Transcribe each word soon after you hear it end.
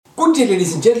Good day,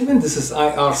 ladies and gentlemen. This is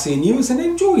IRC News, and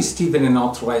enjoy Stephen, an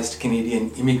authorized Canadian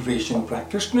immigration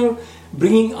practitioner,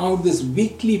 bringing out this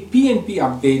weekly PNP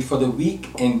update for the week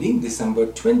ending December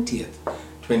 20th,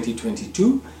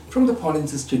 2022, from the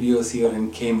Polinsys Studios here in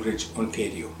Cambridge,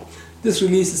 Ontario. This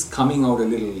release is coming out a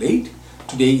little late.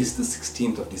 Today is the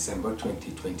 16th of December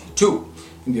 2022,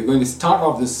 and we are going to start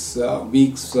off this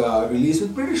week's release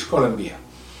with British Columbia.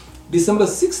 December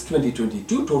 6,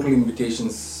 2022, total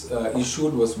invitations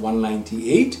issued was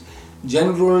 198.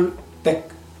 General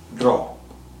Tech Draw.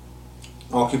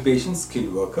 Occupation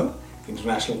skilled worker,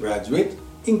 international graduate,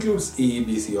 includes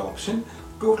AEBC option.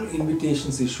 Total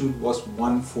invitations issued was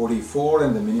 144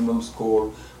 and the minimum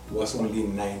score was only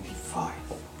 95.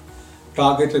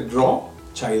 Targeted draw,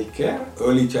 childcare,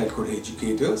 early childhood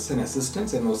educators and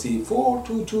assistants, NOC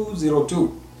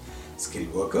 42202.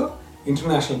 Skilled worker,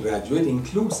 international graduate,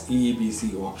 includes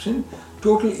AEBC option.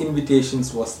 Total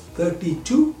invitations was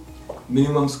 32,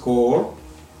 minimum score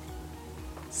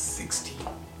 60.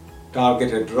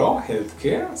 Targeted draw,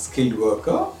 healthcare, skilled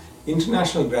worker,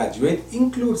 international graduate,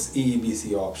 includes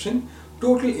AEBC option.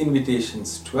 Total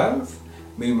invitations 12,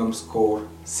 minimum score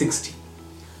 60.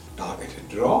 Targeted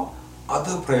draw,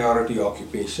 other priority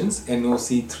occupations,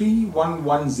 NOC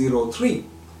 31103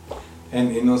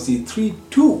 and NOC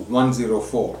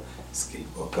 32104.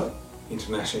 Skilled worker,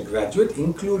 international graduate,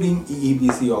 including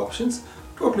EEBC options.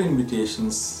 Total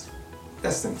invitations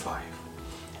less than 5.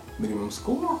 Minimum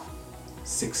score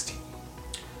 60.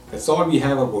 That's all we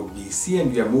have about BC,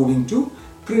 and we are moving to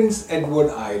Prince Edward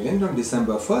Island on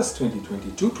December 1st,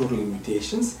 2022. Total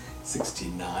invitations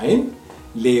 69.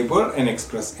 Labor and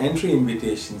express entry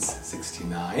invitations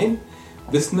 69.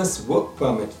 Business work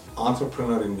permit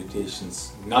entrepreneur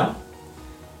invitations none.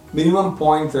 Minimum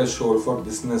point threshold for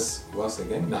business was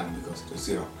again none because it was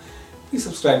 0. Please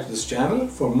subscribe to this channel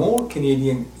for more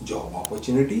Canadian job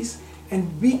opportunities and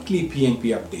weekly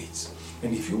PNP updates.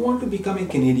 And if you want to become a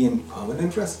Canadian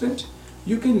permanent resident,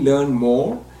 you can learn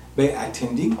more by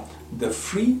attending the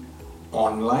free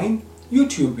online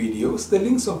YouTube videos, the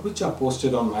links of which are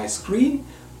posted on my screen,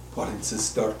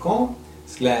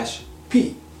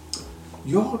 polinsys.com/p.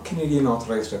 Your Canadian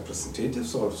authorized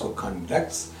representatives also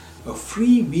conducts a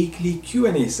free weekly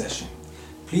Q&A session.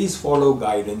 Please follow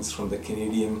guidance from the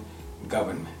Canadian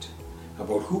government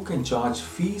about who can charge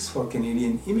fees for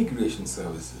Canadian immigration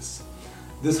services.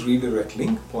 This redirect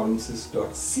link,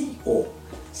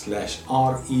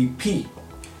 polinsys.co/rep,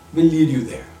 will lead you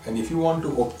there. And if you want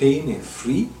to obtain a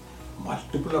free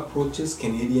multiple approaches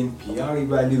Canadian PR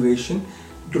evaluation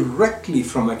directly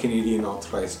from a Canadian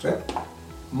authorized rep,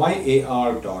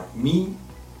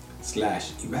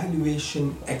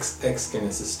 myar.me/evaluationxx can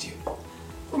assist you.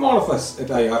 From all of us at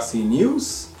IRC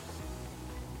News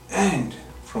and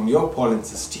from your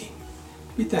Polinsys team,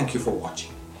 we thank you for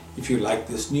watching. If you like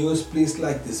this news, please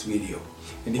like this video.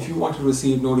 And if you want to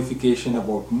receive notification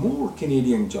about more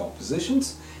Canadian job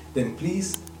positions, then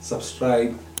please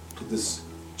subscribe to this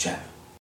channel.